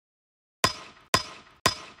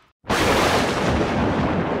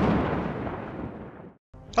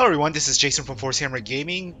Hello everyone, this is Jason from Force Hammer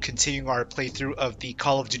Gaming, continuing our playthrough of the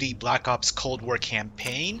Call of Duty Black Ops Cold War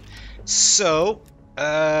campaign. So,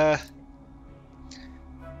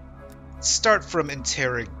 start from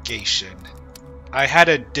Interrogation. I had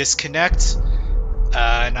a disconnect,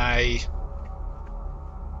 and I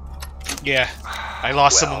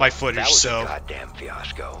lost some of my footage, that was so... a goddamn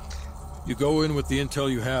fiasco. You go in with the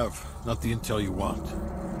intel you have, not the intel you want.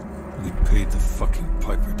 We paid the fucking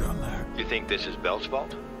piper down there. You think this is Bell's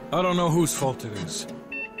fault? I don't know whose fault it is.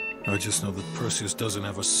 I just know that Perseus doesn't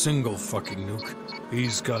have a single fucking nuke.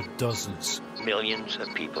 He's got dozens. Millions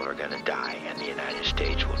of people are gonna die, and the United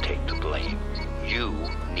States will take the blame. You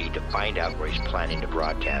need to find out where he's planning to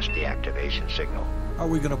broadcast the activation signal. How are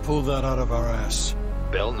we gonna pull that out of our ass?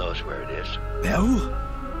 Bell knows where it is.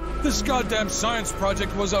 Bell? This goddamn science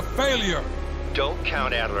project was a failure! Don't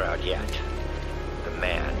count Adler out yet. The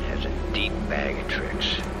man has a deep bag of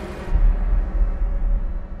tricks.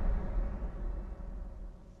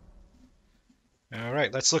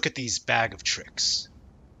 Alright, let's look at these bag of tricks.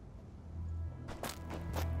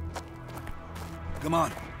 Come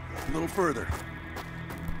on, a little further.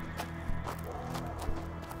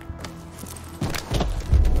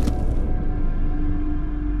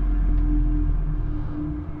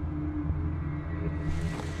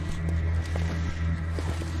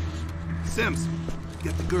 Sims,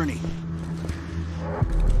 get the gurney.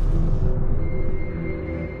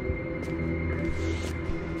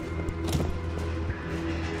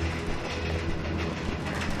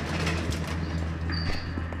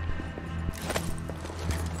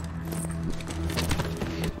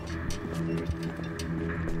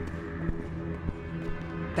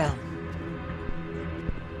 Bell,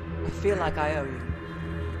 I feel like I owe you.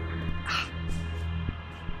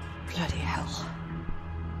 Bloody hell.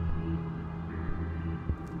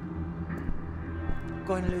 We're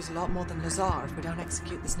going to lose a lot more than Lazar if we don't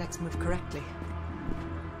execute this next move correctly.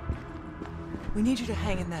 We need you to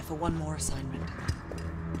hang in there for one more assignment.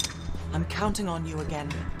 I'm counting on you again,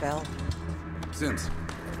 Bell. Sims,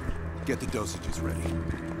 get the dosages ready.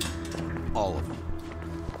 All of them.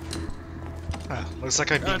 Looks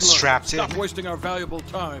like I'm being Adler, strapped in. stop wasting our valuable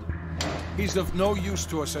time. He's of no use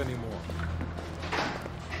to us anymore.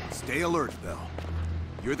 Stay alert, Bell.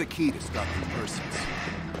 You're the key to stopping Perseus.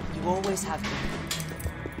 You always have been.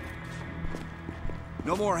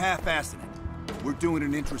 No more half-assing it. We're doing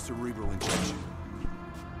an intracerebral injection.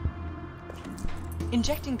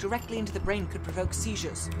 Injecting directly into the brain could provoke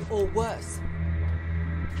seizures, or worse.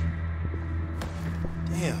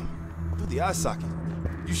 Damn, through the eye socket.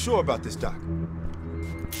 You sure about this, Doc?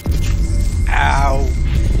 Ow!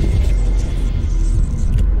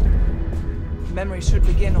 Memory should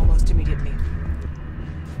begin almost immediately.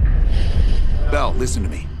 Bell, listen to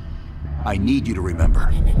me. I need you to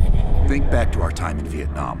remember. Think back to our time in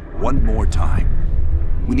Vietnam. One more time.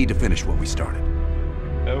 We need to finish what we started.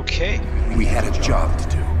 Okay. We had a job to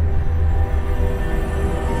do.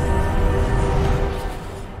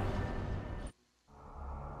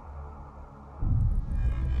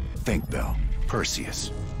 Think, Bell.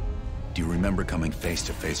 Perseus. Do you remember coming face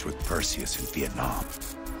to face with Perseus in Vietnam?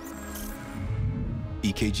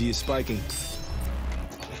 EKG is spiking.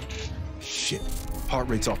 Shit, heart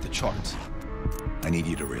rate's off the charts. I need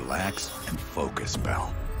you to relax and focus,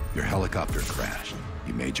 Bell. Your helicopter crashed.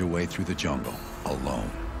 You made your way through the jungle,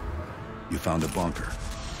 alone. You found a bunker.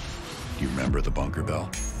 Do you remember the bunker,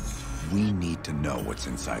 Bell? We need to know what's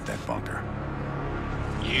inside that bunker.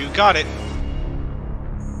 You got it.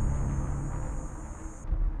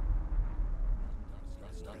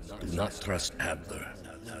 Do not trust Adler.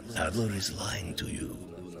 Adler is lying to you.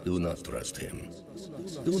 Do not trust him.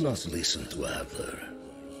 Do not listen to Adler.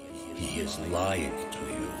 He is lying to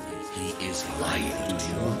you. He is lying to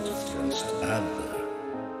you. Do not trust Adler.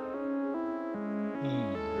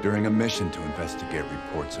 During a mission to investigate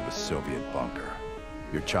reports of a Soviet bunker,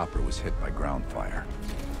 your chopper was hit by ground fire.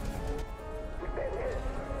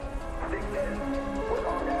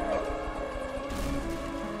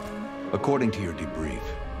 According to your debrief,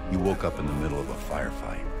 you woke up in the middle of a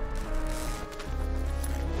firefight.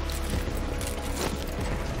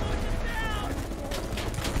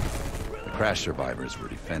 The crash survivors were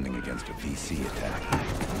defending against a VC attack.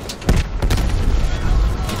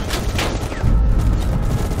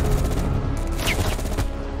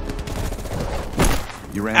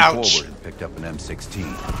 You ran Ouch. forward and picked up an M16.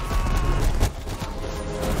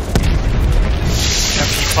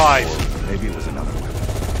 MP5. Maybe it was another weapon.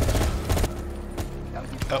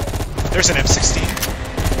 Oh, there's an M16.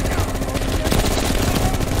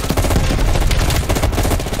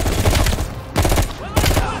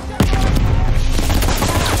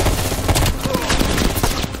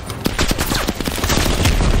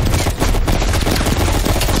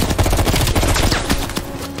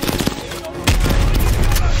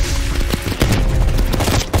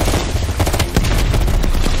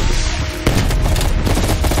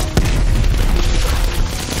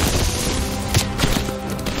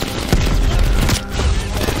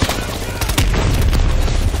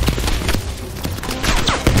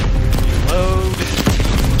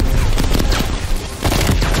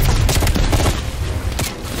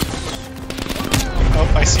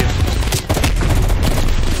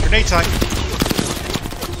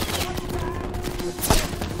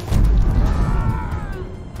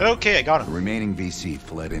 Okay, I got The him. remaining VC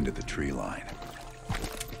fled into the tree line.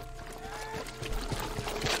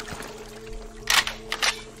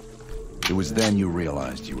 It was then you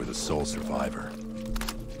realized you were the sole survivor.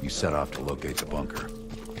 You set off to locate the bunker.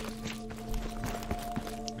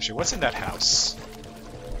 Actually, what's in that house?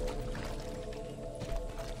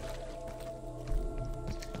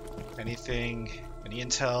 Anything? Any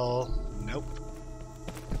intel? Nope.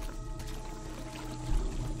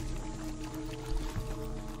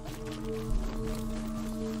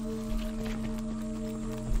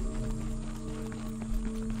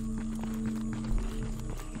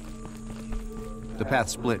 The path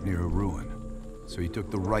split near a ruin, so he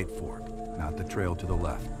took the right fork, not the trail to the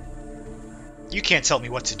left. You can't tell me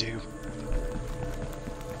what to do.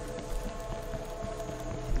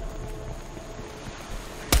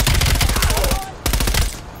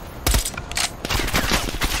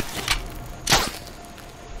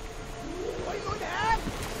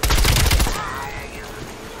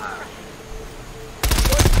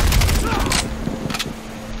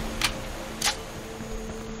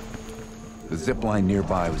 The zip line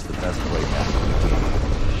nearby was the best way back to the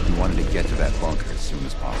game. You wanted to get to that bunker as soon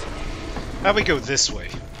as possible. How we go this way?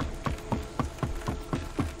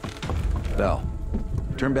 Bell,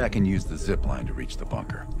 turn back and use the zip line to reach the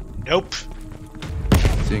bunker. Nope.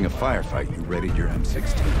 Seeing a firefight, you readied your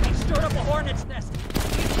M16. Stirred up a hornet's nest.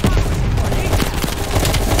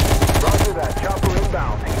 Roger that. Chopper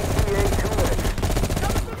inbound. ETA 2 minutes.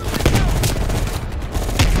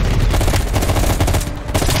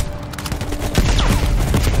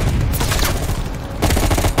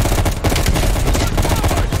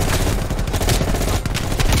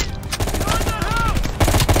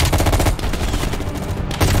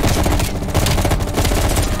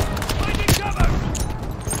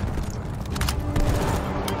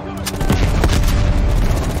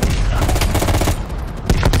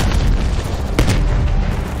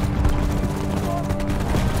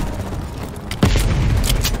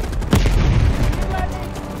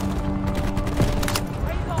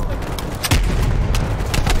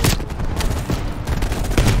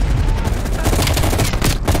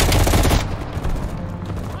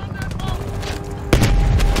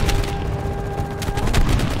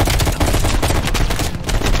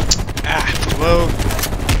 Load.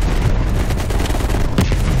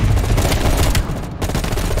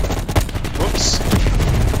 Whoops.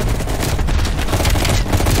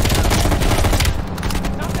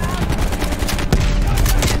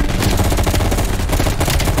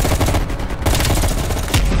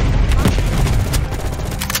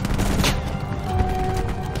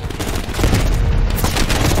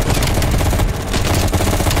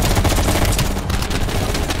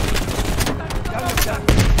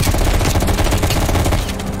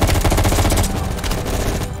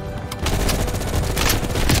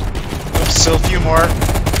 Still a few more.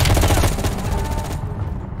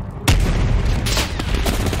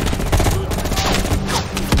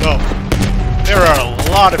 Oh, there are a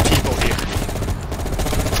lot of people here.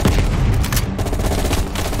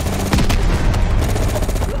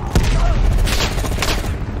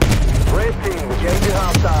 Red team, engaging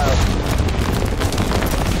hostile.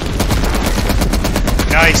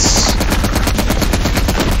 Nice.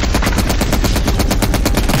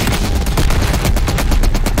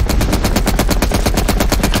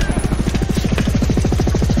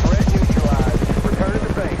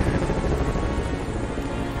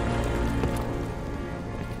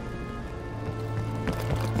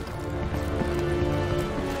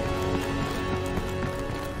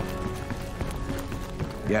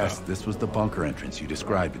 Yes, this was the bunker entrance you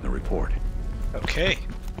described in the report. Okay.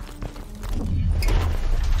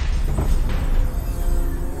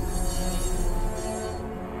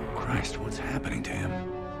 Christ, what's happening to him?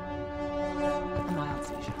 A mild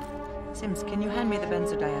seizure. Sims, can you hand me the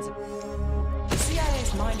benzodiazepine? The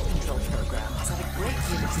CIA's mind control program has had a great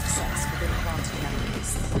deal of success with advanced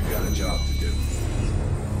memories. We've got a job to do.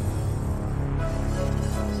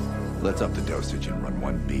 Let's up the dosage and run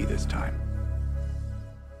 1B this time.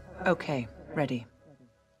 Okay, ready.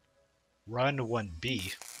 Run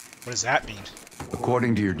 1B. What does that mean?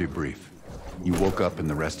 According to your debrief, you woke up and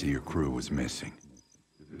the rest of your crew was missing.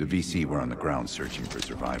 The VC were on the ground searching for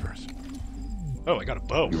survivors. Oh, I got a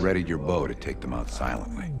bow. You readied your bow to take them out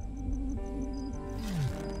silently.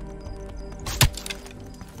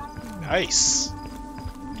 Nice.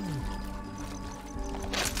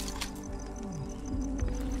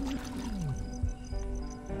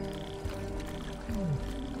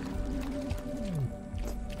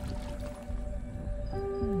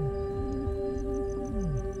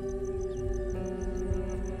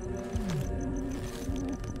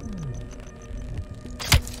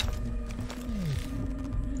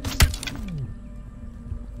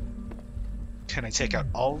 Can I take out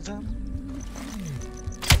all of them?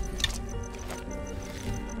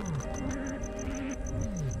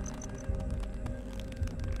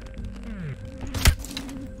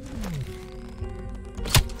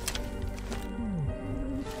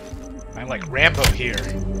 I'm like Rambo here.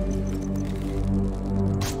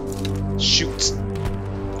 Shoot.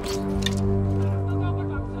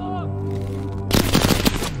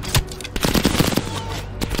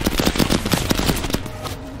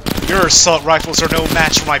 Your assault rifles are no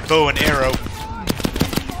match for my bow and arrow.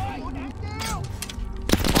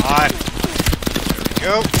 Come on.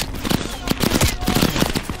 There we go.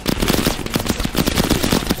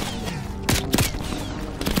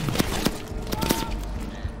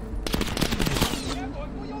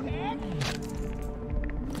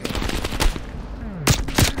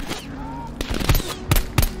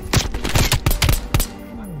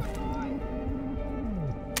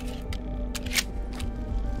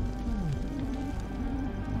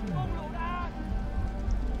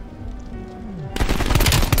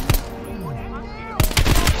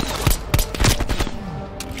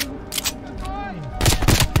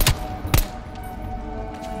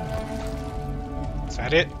 Is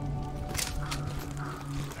that it?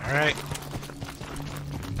 Alright.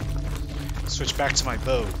 Switch back to my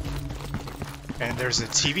bow. And there's a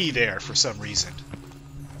TV there for some reason.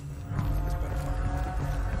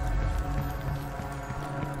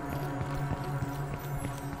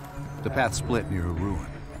 The path split near a ruin,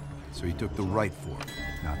 so he took the right fork,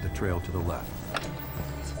 not the trail to the left.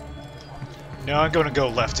 No, I'm going to go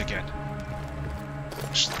left again.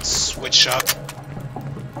 Switch up.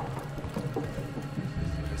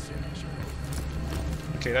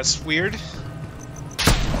 Okay, that's weird.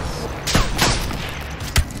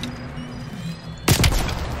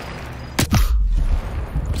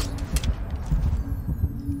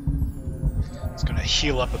 It's gonna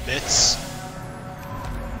heal up a bit.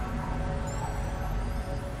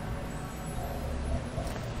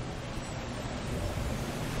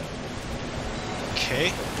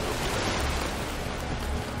 Okay.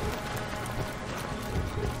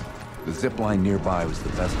 The zip line nearby was the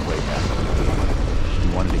best way back.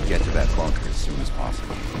 We wanted to get to that bunker as soon as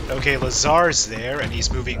possible. Okay, Lazar's there, and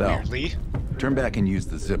he's moving Bell, weirdly. turn back and use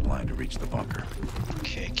the zip line to reach the bunker.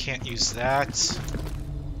 Okay, can't use that.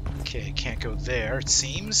 Okay, can't go there, it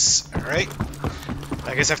seems. Alright.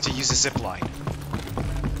 I guess I have to use a zip line.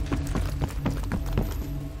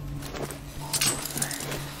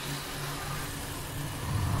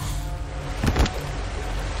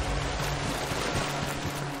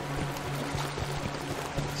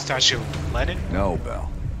 Statue of Lenin? No,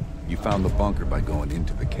 Bell. You found the bunker by going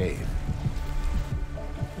into the cave.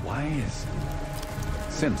 Why is...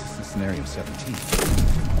 Sims, this is scenario 17.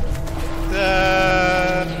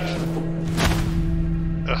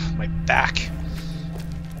 Ugh, my back.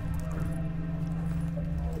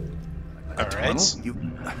 Alright.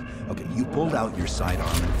 Okay, you pulled out your sidearm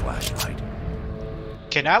and flashlight.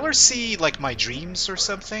 Can Aller see, like, my dreams or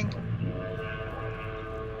something?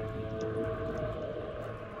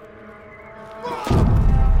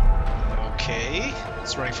 Okay,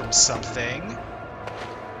 it's running from something.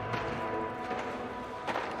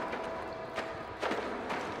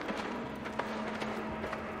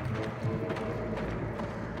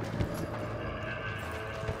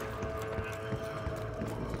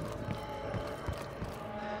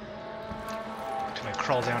 Can I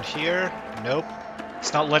crawl down here? Nope.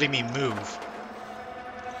 It's not letting me move.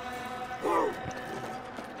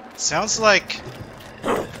 Sounds like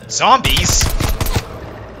zombies.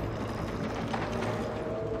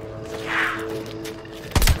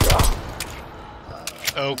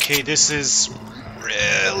 Okay, this is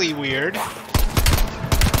really weird.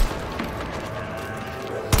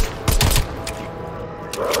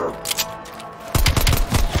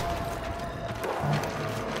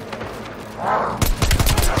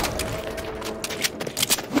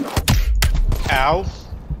 Ow.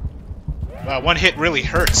 Wow, one hit really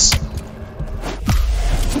hurts.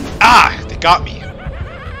 Ah! They got me.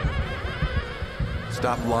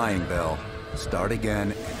 Stop lying, Bell. Start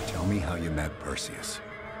again and tell me how you met Perseus.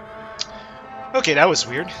 Okay, that was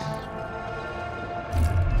weird.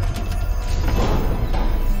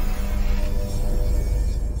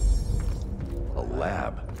 A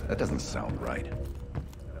lab? That doesn't sound right.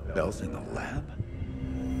 Bell's in the lab?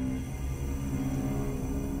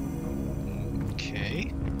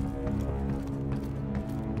 Okay.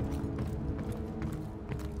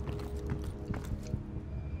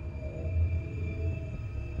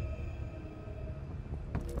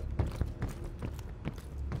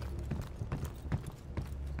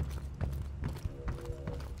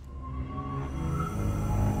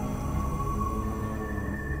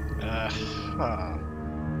 Huh.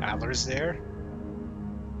 Adler's there.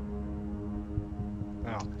 Oh,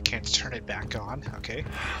 I can't turn it back on. Okay.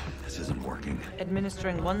 This isn't working.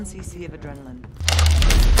 Administering 1 cc of adrenaline.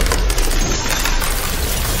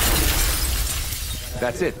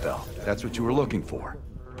 That's it, Bell. That's what you were looking for.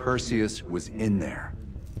 Perseus was in there.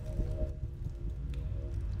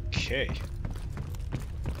 Okay.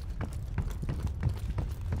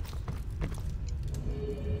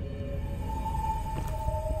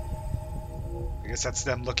 I guess that's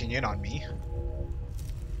them looking in on me.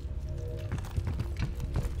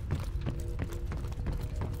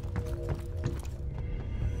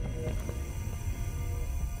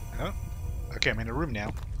 Oh. Okay, I'm in a room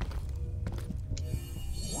now.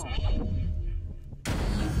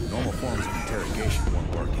 Normal forms of interrogation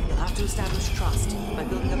weren't working. You'll have to establish trust by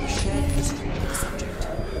building up a shared history with the subject.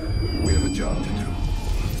 We have a job to do.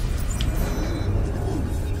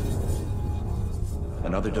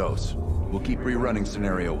 Another dose. We'll keep rerunning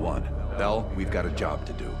Scenario 1. Bell, we've got a job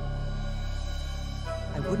to do.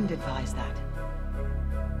 I wouldn't advise that.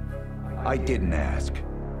 I didn't ask.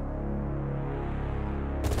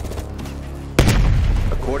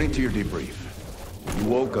 According to your debrief, you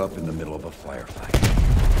woke up in the middle of a firefight.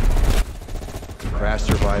 Crash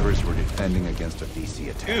survivors were defending against a VC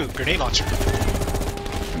attack. Ooh, grenade launcher.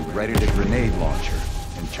 You readied a grenade launcher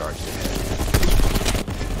and charged ahead.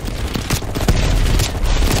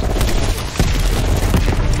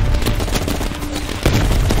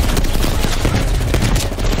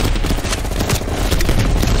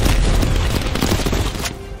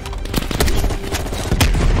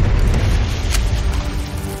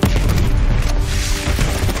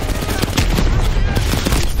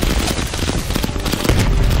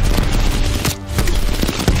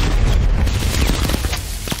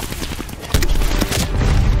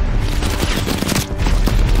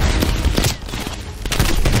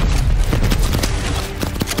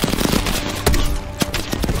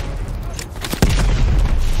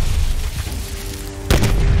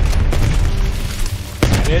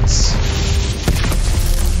 It's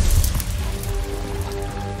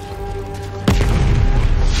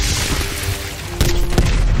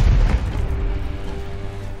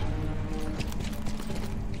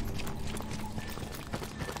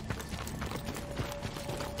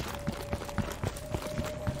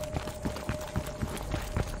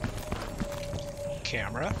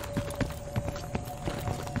camera.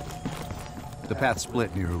 The path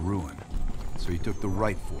split near a ruin, so you took the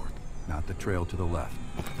right fork, not the trail to the left.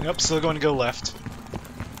 Nope, still going to go left.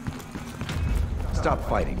 Stop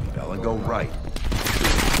fighting, Bell, and go right.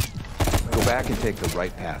 Go back and take the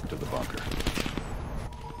right path to the bunker.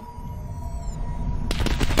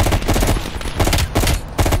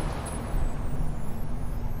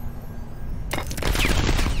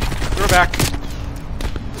 We're back.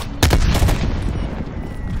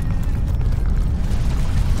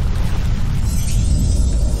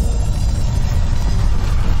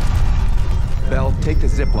 Bell, take the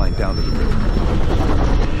zip line down to the river.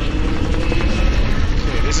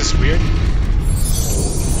 Okay, this is weird.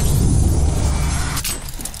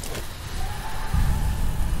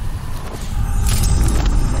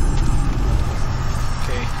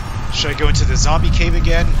 Okay, should I go into the zombie cave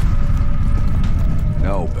again?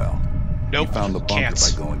 No, Bell. Nope, You found the bunker can't.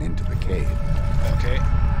 by going into the cave. Okay.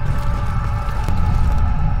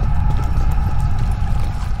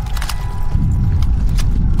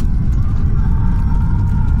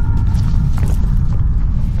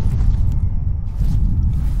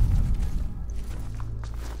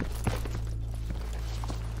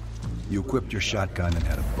 You equipped your shotgun and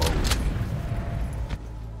had a bow with you.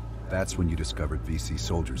 That's when you discovered VC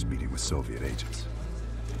soldiers meeting with Soviet agents.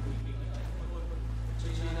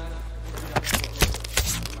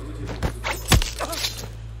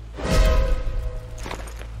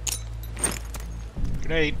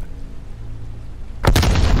 Grenade.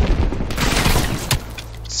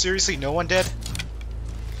 Seriously, no one dead?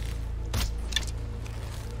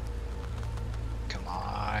 Come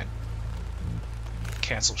on.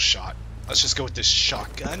 Cancel shot. Let's just go with this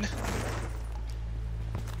shotgun.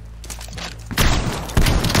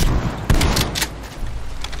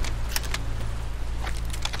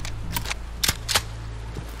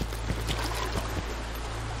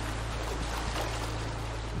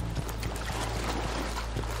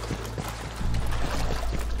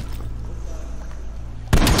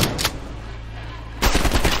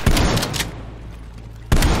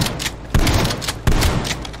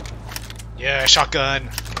 Yeah, shotgun.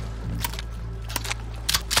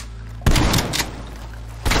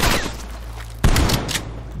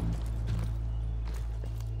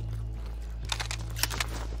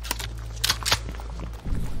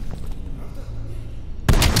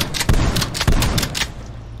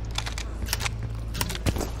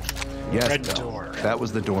 red Bell. door. That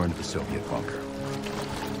was the door into the Soviet bunker.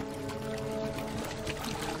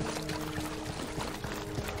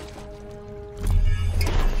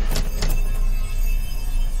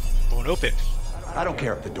 Won't open. I don't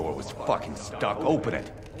care if the door was fucking stuck. Open it.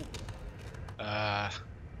 Huh.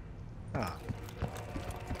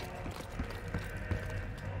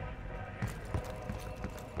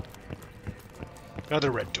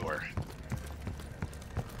 Another red door.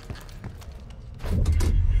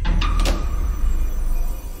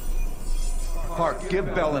 Park,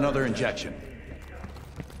 give Bell another injection.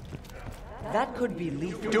 That could be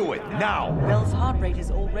lethal. Do it now. Bell's heart rate is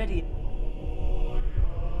already...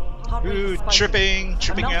 Heart rate Ooh, is spiking.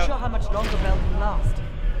 tripping I'm not out. sure how much longer Bell can last.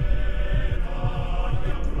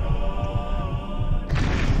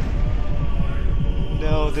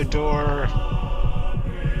 No, the door.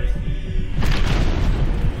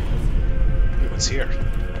 What's here?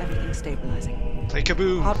 Everything's stabilizing. Play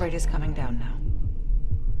kaboom. Heart rate is coming down now.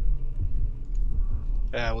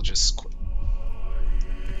 We'll just quit.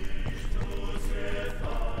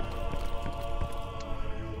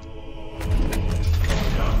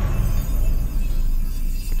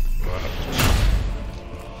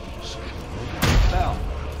 Bell,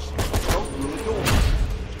 go through the door.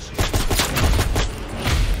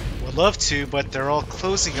 Would love to, but they're all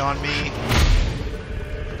closing on me.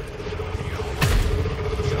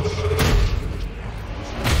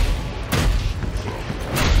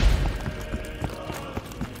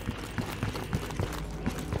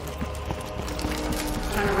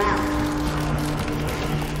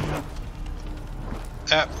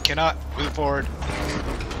 Cannot move forward.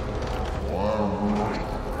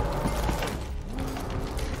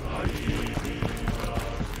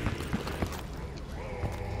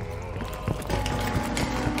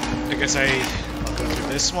 I guess I'll go through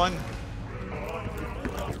this one.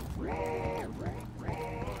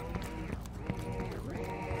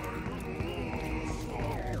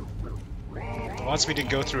 It wants me to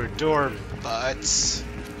go through a door, but...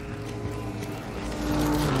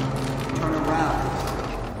 Turn around.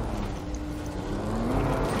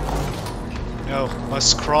 No,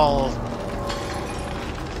 must crawl.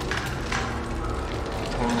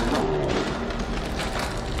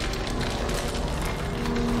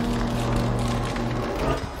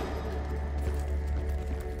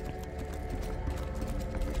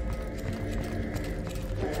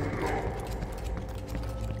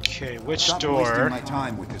 Okay, which Stop door? wasting my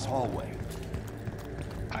time with this hallway.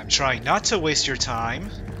 I'm trying not to waste your time.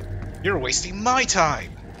 You're wasting my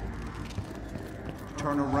time.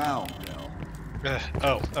 Turn around, Bell.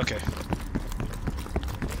 Oh, okay.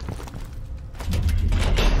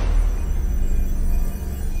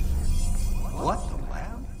 What, the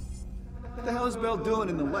lab? What the hell is Bell doing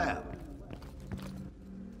in the lab?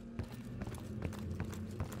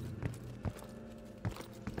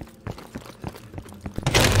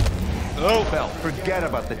 Oh, Bell, forget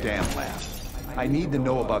about the damn lab. I need to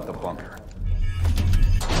know about the bunker.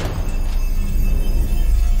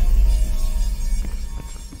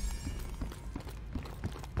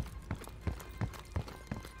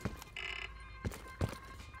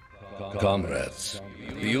 Comrades,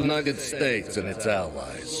 the United States and its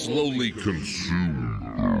allies slowly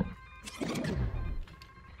consume.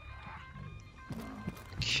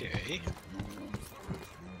 okay.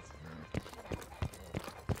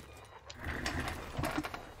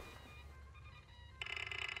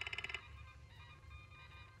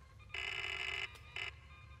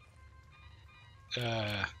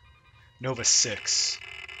 Nova 6.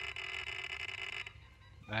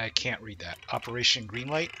 I can't read that. Operation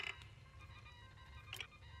Greenlight.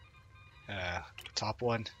 Top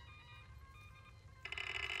one.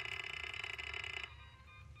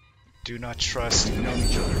 Do not trust. We've known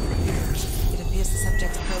each other for years. It appears the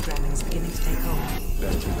subject's programming is beginning to take hold.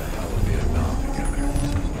 Been through the hell of Vietnam together.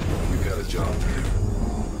 We've got a job to do.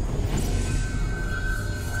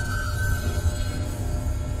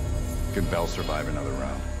 Can Bell survive another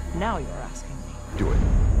round? Now you're asking me. Do it.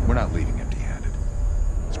 We're not leaving empty-handed.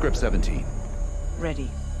 Script 17.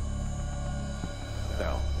 Ready.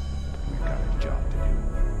 Bell, we've got a job to do.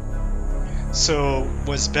 So,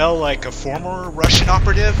 was Bell like a former Russian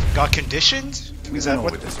operative? Got conditioned? Is that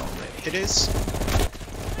what this already? it is?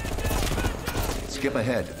 Skip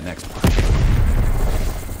ahead to the next part.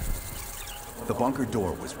 The bunker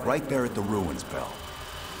door was right there at the ruins, Bell.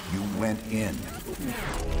 You went in.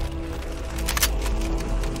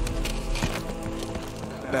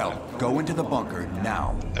 Bell, go into the bunker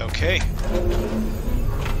now. Okay.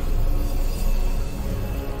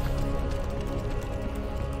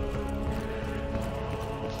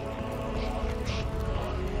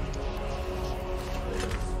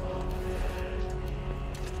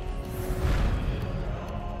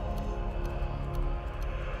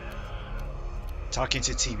 Talking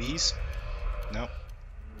to TVs? No.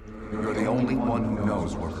 You're the only one who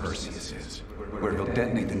knows where Perseus is, where he'll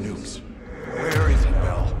detonate the nukes. Where is he,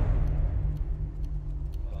 Bell?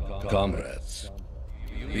 Comrades,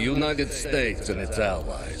 the United States and its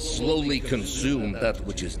allies slowly consume that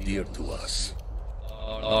which is dear to us.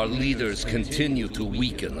 Our leaders continue to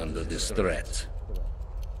weaken under this threat.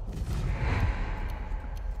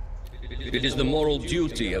 It is the moral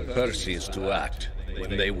duty of Perseus to act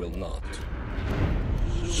when they will not.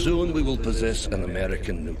 Soon we will possess an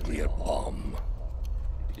American nuclear bomb.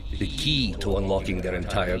 The key to unlocking their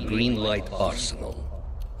entire green light arsenal.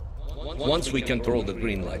 Once we control the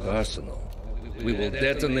green light arsenal, we will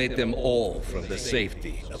detonate them all from the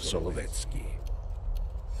safety of Solovetsky.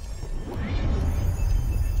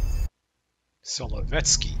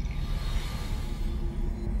 Solovetsky.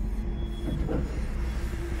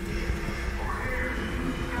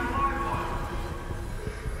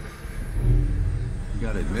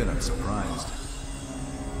 Gotta admit, I'm surprised.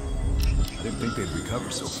 I didn't think they'd recover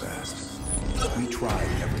so fast. We tried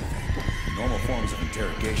everything. Normal forms of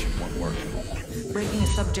interrogation weren't working. Breaking a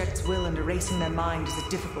subject's will and erasing their mind is a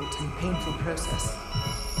difficult and painful process.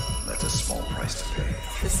 That's a small price to pay.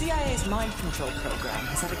 The CIA's mind control program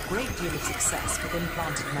has had a great deal of success with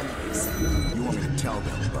implanted memories. You want me to tell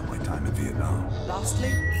them about my time in Vietnam?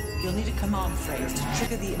 Lastly, you'll need a command phrase to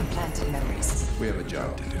trigger the implanted memories. We have a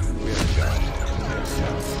job to do. We have a job to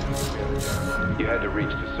do. You had to reach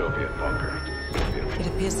the Soviet bunker. It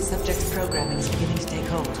appears the subject's programming is beginning to take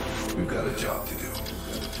hold. We've got a job to do.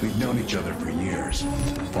 We've known each other for years.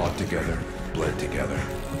 Fought together, bled together,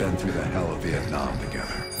 been through the hell of Vietnam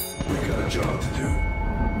together. We've got a job to do.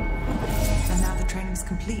 And now the training's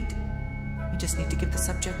complete. We just need to give the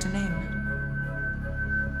subject a name.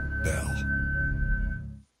 Bell.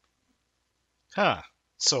 Huh.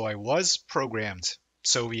 So I was programmed.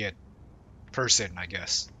 Soviet person, I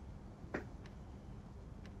guess.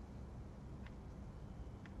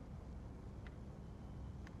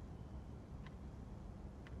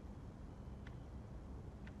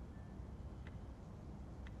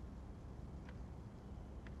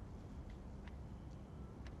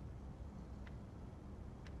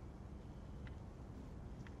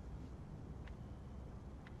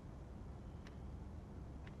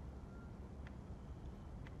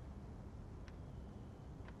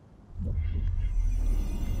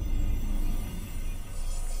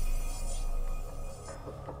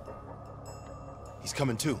 He's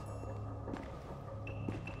coming too.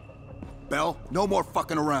 Bell, no more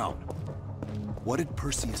fucking around. What did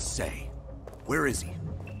Perseus say? Where is he?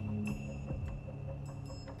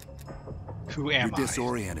 Who am You're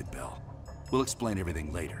disoriented, Bell. We'll explain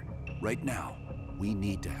everything later. Right now, we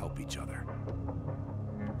need to help each other.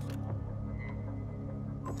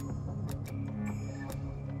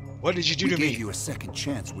 What did you do to me? We gave you a second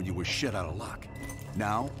chance when you were shit out of luck.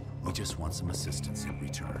 Now, we just want some assistance in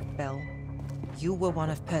return. Bell, you were one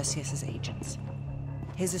of Perseus's agents.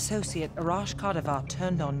 His associate, Arash Kardavar,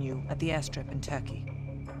 turned on you at the airstrip in Turkey.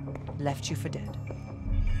 Left you for dead.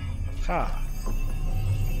 Huh.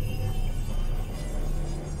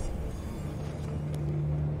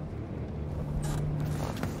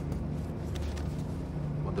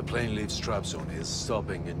 When the plane leaves Trabzon, it's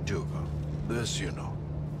stopping in Duga. This you know.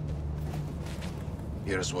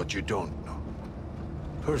 Here's what you don't know.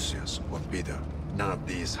 Perseus won't be there. None of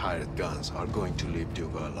these hired guns are going to leave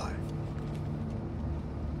Duga alive.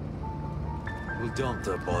 We'll dump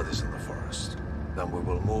their bodies in the forest. Then we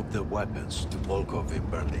will move the weapons to Volkov in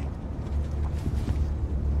Berlin.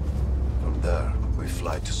 From there, we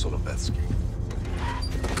fly to Solovetsky.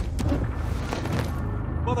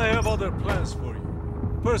 But I have other plans for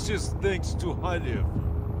you. Perseus thinks too highly of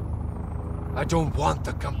you. I don't want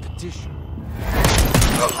the competition.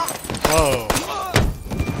 Oh.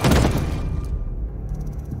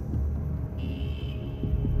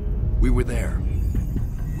 We were there.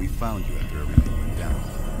 We found you after everything went down.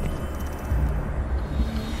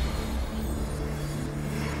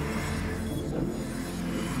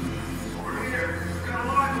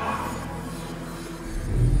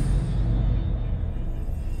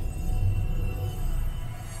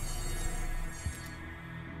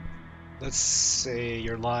 Let's say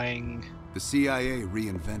you're lying. The CIA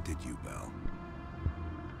reinvented you, Bell.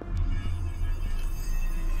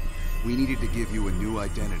 We needed to give you a new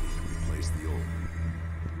identity to replace the old.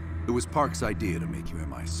 It was Park's idea to make you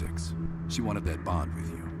MI6. She wanted that bond with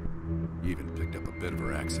you. You even picked up a bit of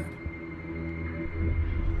her accent.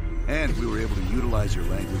 And we were able to utilize your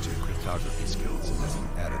language and cryptography skills as an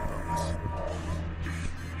added bonus.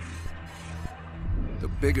 The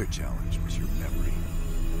bigger challenge was your memory.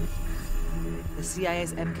 The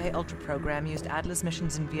CIA's MK-Ultra program used Adler's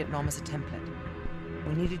missions in Vietnam as a template.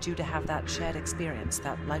 We needed you to have that shared experience,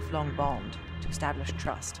 that lifelong bond, to establish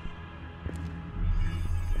trust.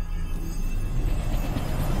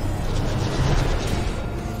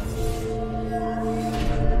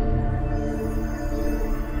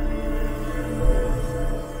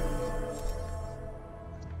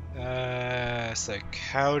 It's like,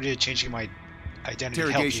 how did changing my identity help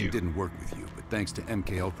Interrogation you? didn't work with you, but thanks to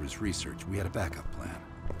MK Ultra's research, we had a backup plan.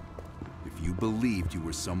 If you believed you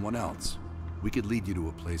were someone else, we could lead you to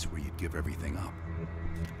a place where you'd give everything up.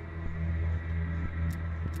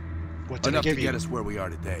 What did Enough it to give you? get us where we are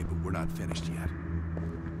today, but we're not finished yet.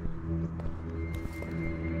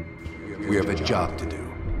 We have a job to do.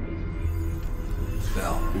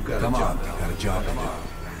 Bell, come on, we got a job to do.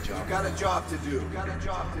 You got a job to do. Got a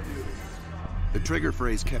job to do. The trigger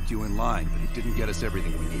phrase kept you in line, but it didn't get us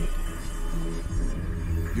everything we needed.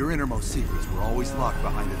 Your innermost secrets were always locked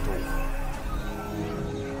behind a door.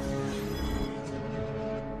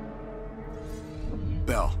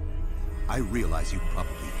 Bell, I realize you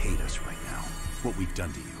probably hate us right now, what we've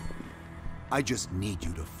done to you. I just need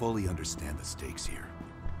you to fully understand the stakes here.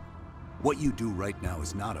 What you do right now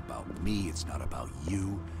is not about me, it's not about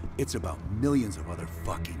you, it's about millions of other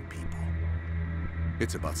fucking people.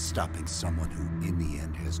 It's about stopping someone who, in the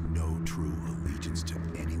end, has no true allegiance to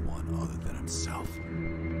anyone other than himself.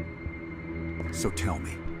 So tell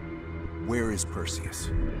me, where is Perseus?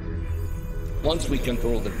 Once we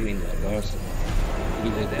control the Greenland arsenal, we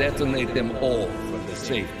will detonate them all for the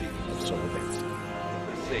safety of Solovetsky.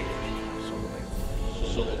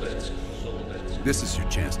 This is your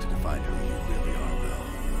chance to define who you really are, Bell.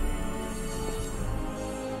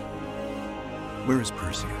 Where is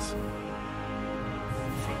Perseus?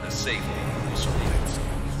 From the safety of Solovetsky.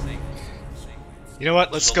 You know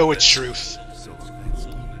what? Let's go with truth.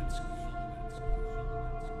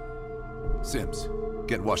 Sims,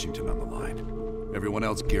 get Washington on the line. Everyone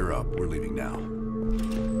else gear up. We're leaving now.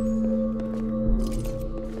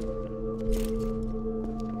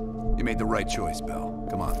 You made the right choice, Bell.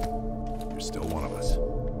 Come on. You're still one of us.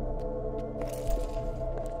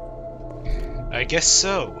 I guess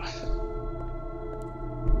so.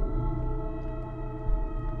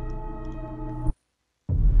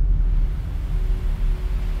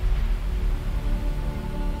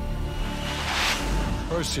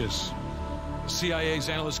 Perseus. The CIA's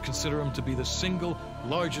analysts consider him to be the single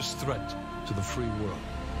largest threat to the free world.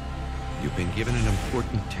 You've been given an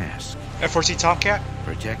important task. F-14 Tomcat?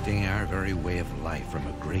 Protecting our very way of life from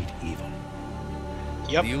a great evil.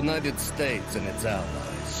 Yep. The United States and its allies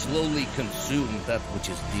slowly consume that which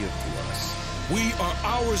is dear to us. We are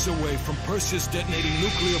hours away from Perseus detonating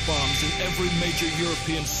nuclear bombs in every major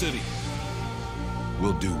European city.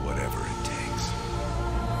 We'll do whatever it takes.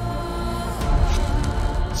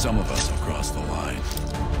 Some of us will cross the line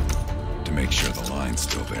to make sure the line's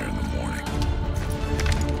still there in the morning.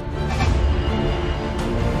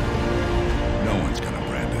 No one's gonna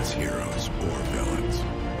brand us heroes or villains.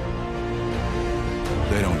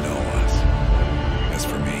 They don't know us. As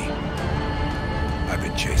for me, I've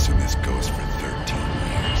been chasing this ghost for 13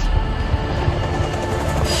 years.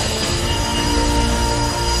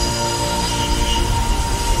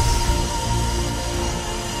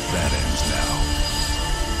 That ends now.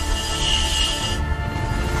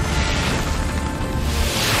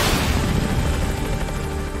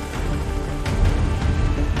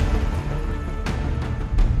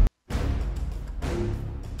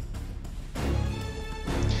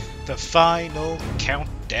 The final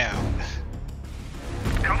countdown.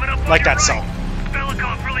 Coming up Like on that your song. right.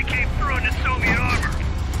 Belikov really came through in the Soviet armor.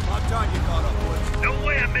 About time you caught up, boys. No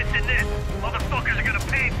way I'm missing this. Motherfuckers are gonna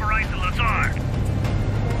pay for Isa Lazar.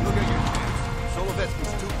 Look at your chance.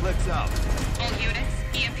 Solovetsky's 2 clicks out. All units,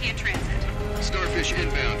 EMP in transit. Starfish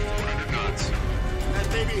inbound, 400 knots. That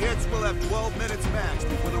baby hits, we'll have 12 minutes max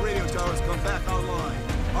before the radio towers come back online.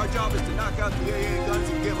 Our job is to knock out the AA guns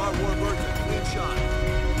and give our warbirds a clean shot.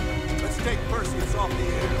 Let's take Perseus off the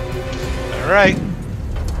air. All right.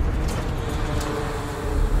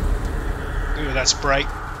 Ooh, that's bright.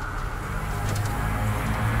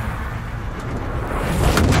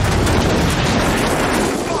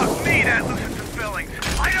 Fuck me, that loosens some fillings.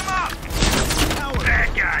 Light 'em up!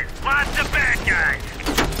 Bad guys. Lots of bad guys.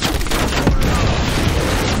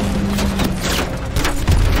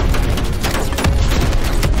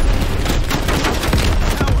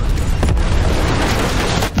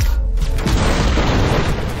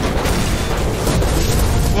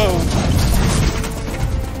 Whoa.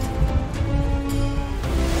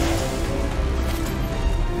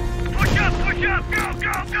 Push up, go,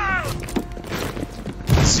 go, go!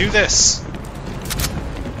 Let's do this.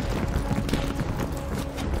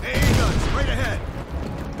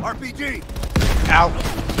 RPG! Ow!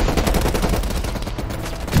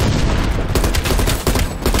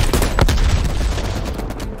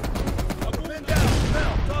 Men down!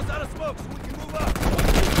 Bell, toss out a smoke so we can move up!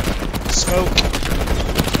 Smoke!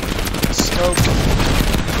 Smoke!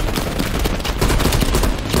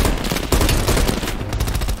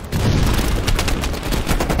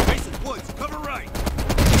 Mason, Woods, cover right!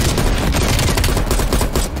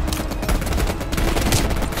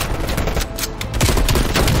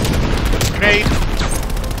 Grenade!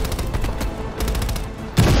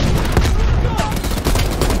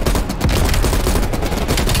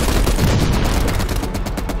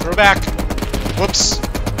 Throw back! Whoops!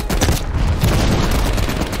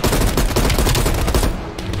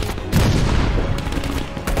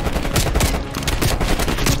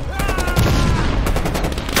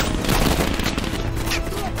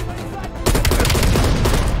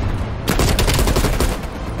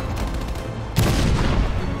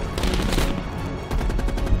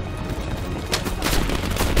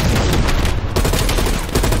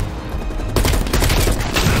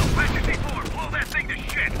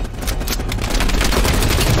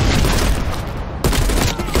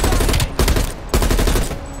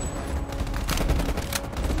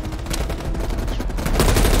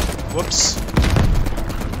 Whoops.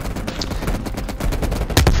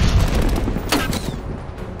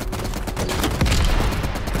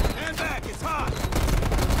 Hand back, it's hot!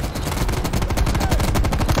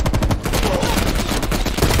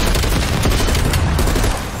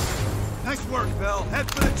 Nice work, Bell. Head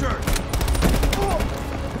for the church.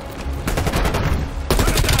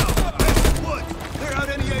 Put it down! Mason, Woods, clear out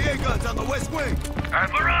any AA guns on the west wing!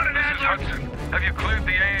 Adler on it, Adler! Hudson, have you cleared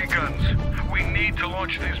the AA guns? We need to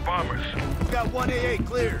launch these bombers. We got one AA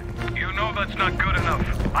cleared. You know that's not good enough.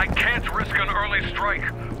 I can't risk an early strike.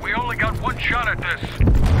 We only got one shot at this.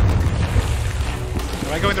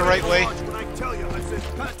 Am I going the right way? When I tell you, I said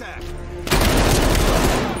contact.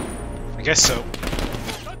 I guess so.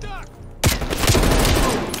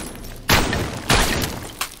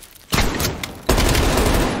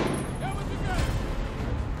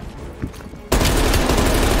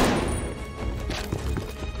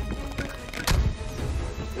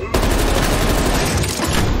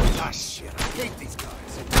 Ah, shit. I hate these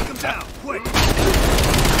guys. Take them down, quick.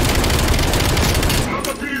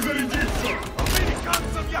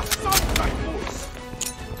 Американцев я сам займусь.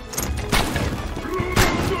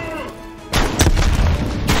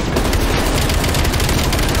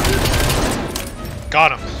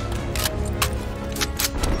 Got him.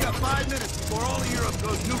 We got 5 minutes before all of Europe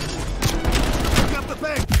goes nuclear. Pick up the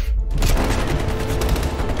bank.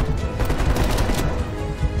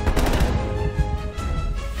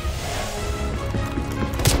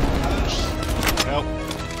 Nope.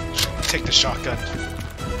 Take the shotgun.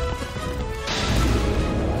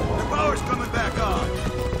 The power's coming back on.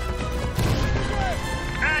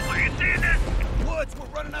 Adler, you seeing this? Woods, we're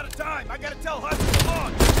running out of time. I gotta tell Hudson to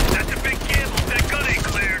launch. That's a big gamble. That gun ain't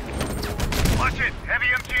cleared. Watch it. Heavy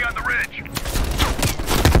MG on the ridge.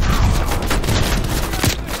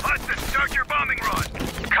 Hudson, start your bombing run.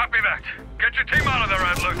 Copy that. Get your team out of there,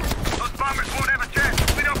 Adler. Those bombers won't have a chance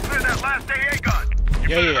if we don't clear that last AA gun. You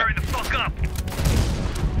better hurry the fuck up.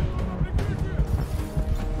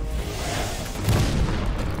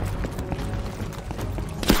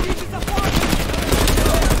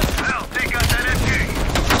 Hell, take out that MG.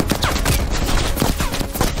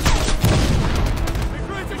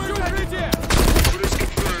 Orders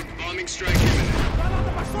confirmed. Bombing strike imminent.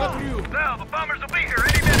 Now, the bombers will be here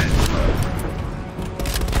any minute.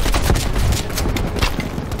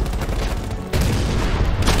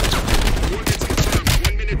 Coordinates confirmed.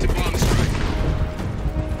 1 minute to bomb strike.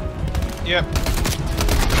 Yep.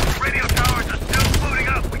 Radio towers are still floating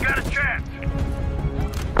up. We got a chance.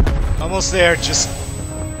 Almost there. Just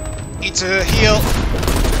need to heal.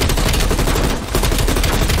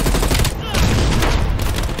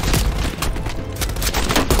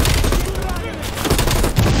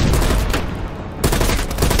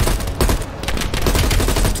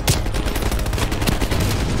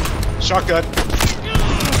 Shotgun.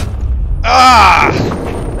 Ah!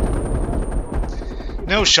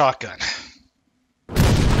 No shotgun.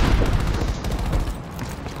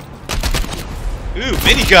 Ooh,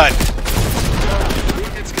 minigun.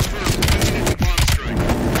 Coordinates confirmed. 1 minute to bomb strike.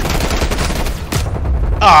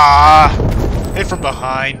 Ah! Hit from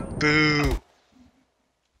behind. Boo.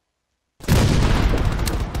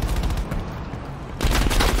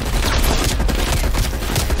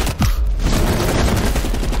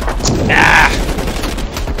 Ah!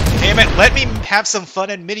 Damn it, let me have some fun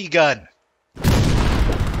and minigun.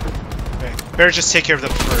 Okay, better just take care of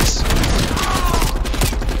them first.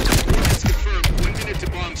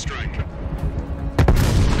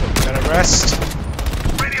 rest.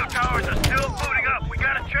 Radio towers are still booting up. We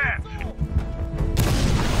got a chance.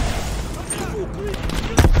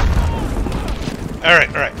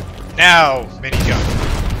 Alright. Now, minigun.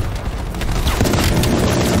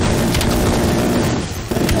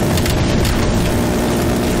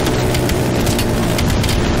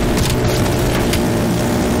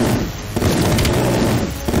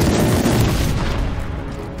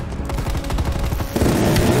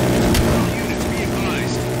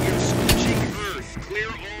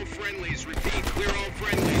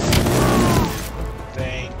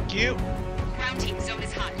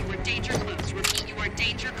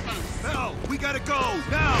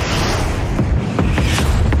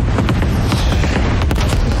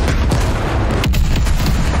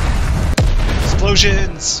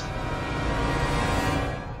 Explosions!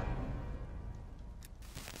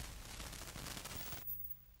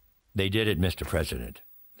 They did it, Mr. President.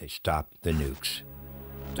 They stopped the nukes.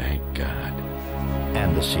 Thank God.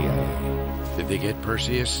 And the CIA. Did they get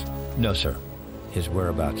Perseus? No, sir. His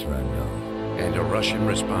whereabouts are unknown. And a Russian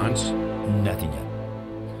response? Nothing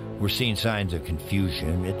yet. We're seeing signs of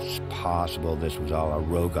confusion. It's possible this was all a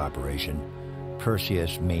rogue operation.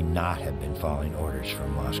 Perseus may not have been following orders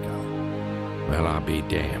from Moscow. Well, I'll be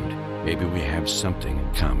damned. Maybe we have something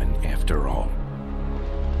in common after all.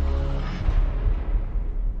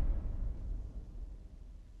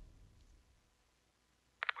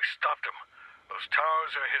 We stopped them. Those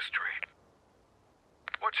towers are history.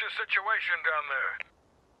 What's your situation down there?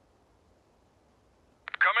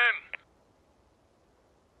 Come in.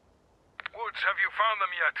 Woods, have you found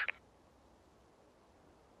them yet?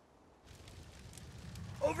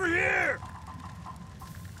 Over here!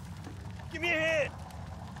 Give me a hand!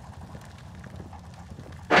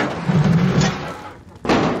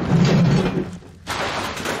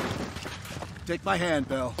 Take my hand,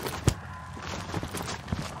 Bell.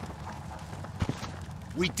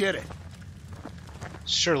 We did it.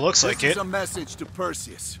 Sure looks like it. This is a message to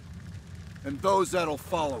Perseus, and those that'll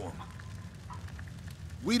follow him.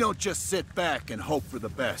 We don't just sit back and hope for the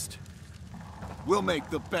best. We'll make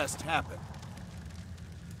the best happen.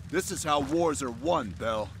 This is how wars are won,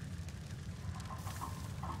 Bell.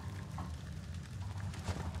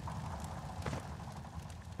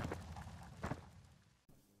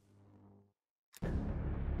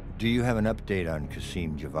 Do you have an update on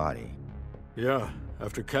Qasim Javadi? Yeah,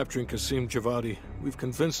 after capturing Qasim Javadi, we've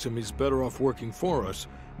convinced him he's better off working for us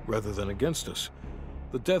rather than against us.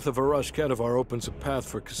 The death of Arash Kadivar opens a path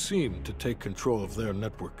for Qasim to take control of their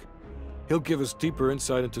network. He'll give us deeper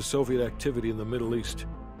insight into Soviet activity in the Middle East,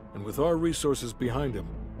 and with our resources behind him,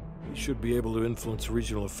 he should be able to influence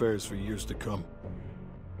regional affairs for years to come.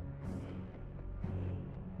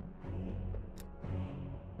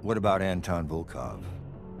 What about Anton Volkov?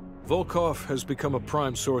 Volkov has become a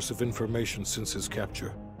prime source of information since his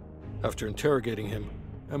capture. After interrogating him,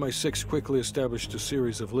 MI6 quickly established a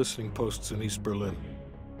series of listening posts in East Berlin.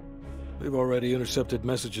 They've already intercepted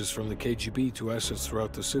messages from the KGB to assets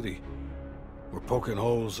throughout the city. We're poking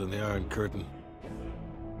holes in the Iron Curtain.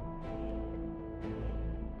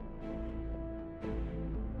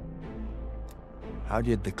 How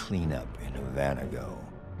did the cleanup in Havana go?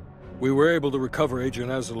 We were able to recover Agent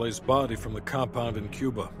Azoulay's body from the compound in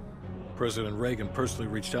Cuba. President Reagan personally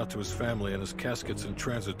reached out to his family, and his casket's in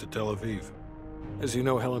transit to Tel Aviv. As you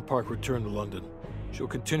know, Helen Park returned to London. She'll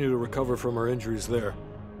continue to recover from her injuries there.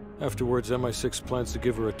 Afterwards, MI6 plans to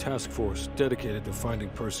give her a task force dedicated to finding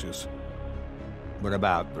Perseus. What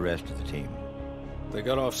about the rest of the team? They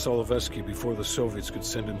got off Solovetsky before the Soviets could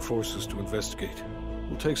send in forces to investigate.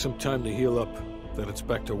 It'll take some time to heal up, then it's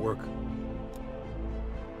back to work.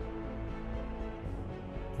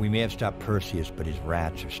 We may have stopped Perseus, but his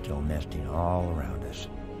rats are still nesting all around us,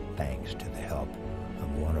 thanks to the help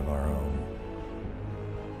of one of our own.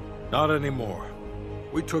 Not anymore.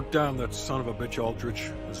 We took down that son of a bitch Aldrich,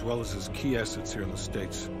 as well as his key assets here in the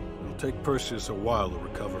States. It'll take Perseus a while to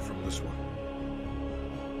recover from this one.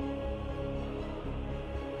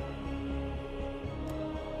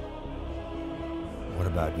 What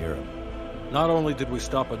about Europe? Not only did we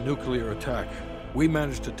stop a nuclear attack, we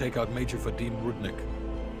managed to take out Major Vadim Rudnik.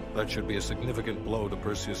 That should be a significant blow to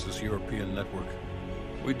Perseus's European network.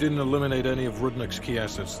 We didn't eliminate any of Rudnik's key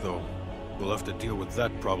assets, though. We'll have to deal with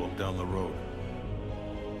that problem down the road.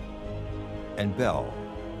 And Bell?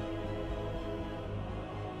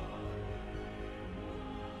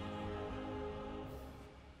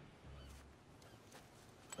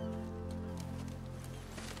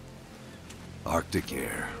 Arctic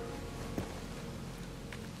air.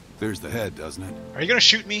 There's the head, doesn't it? Are you gonna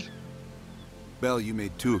shoot me? Bell, you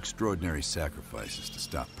made two extraordinary sacrifices to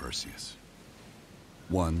stop Perseus.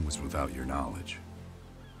 One was without your knowledge.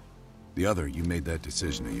 The other, you made that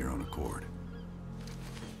decision of your own accord.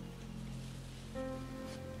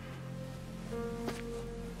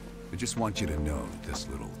 I just want you to know that this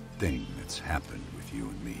little thing that's happened with you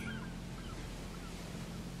and me,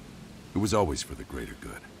 it was always for the greater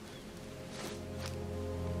good.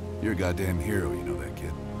 You're a goddamn hero, you know that,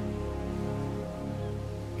 kid.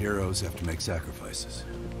 Heroes have to make sacrifices.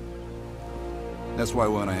 That's why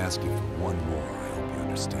when I ask you for one more, I hope you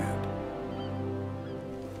understand.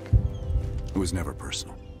 It was never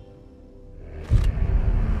personal.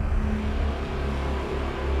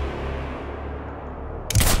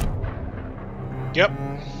 Yep.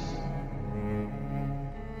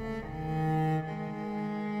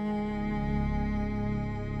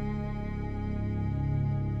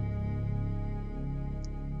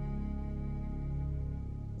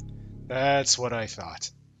 That's what I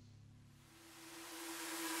thought.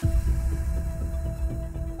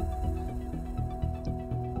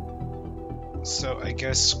 So I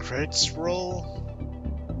guess credits roll?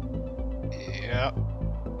 Yeah.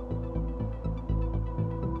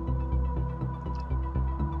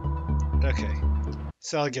 Okay.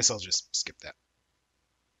 So I guess I'll just skip that.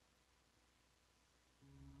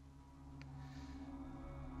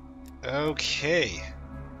 Okay.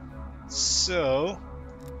 So...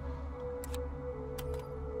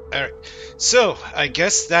 Alright, so I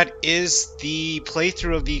guess that is the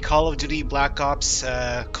playthrough of the Call of Duty Black Ops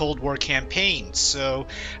Cold War campaign. So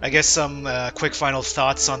I guess some quick final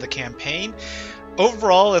thoughts on the campaign.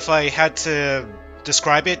 Overall, if I had to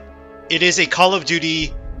describe it, it is a Call of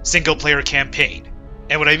Duty single-player campaign.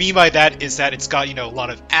 And what I mean by that is that it's got, you know, a lot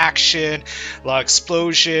of action, a lot of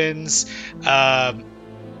explosions,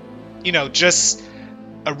 you know, just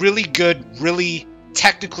a really good, really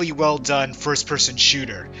technically well done first-person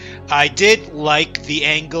shooter. I did like the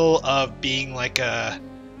angle of being like it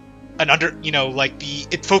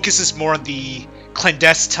focuses more on the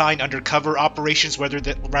clandestine undercover operations rather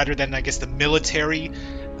than I guess the military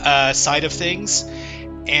side of things.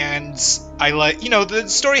 And I like, you know, the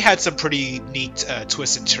story had some pretty neat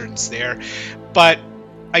twists and turns there, but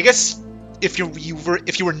I guess if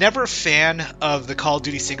you were never a fan of the Call of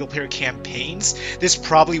Duty single-player campaigns, this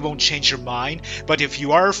probably won't change your mind. But if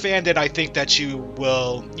you are a fan, then I think that you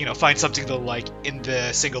will, you know, find something to like in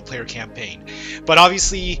the single-player campaign. But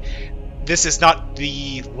obviously, this is not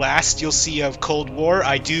the last you'll see of Cold War.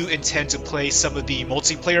 I do intend to play some of the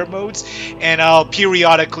multiplayer modes, and I'll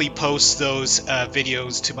periodically post those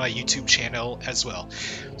videos to my YouTube channel as well.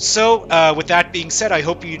 So, with that being said, I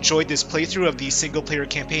hope you enjoyed this playthrough of the single-player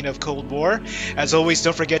campaign of Cold War. As always,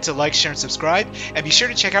 don't forget to like, share, and subscribe, and be sure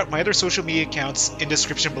to check out my other social media accounts in the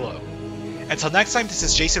description below. Until next time, this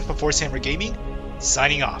is Jason from Force Hammer Gaming,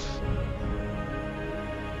 signing off.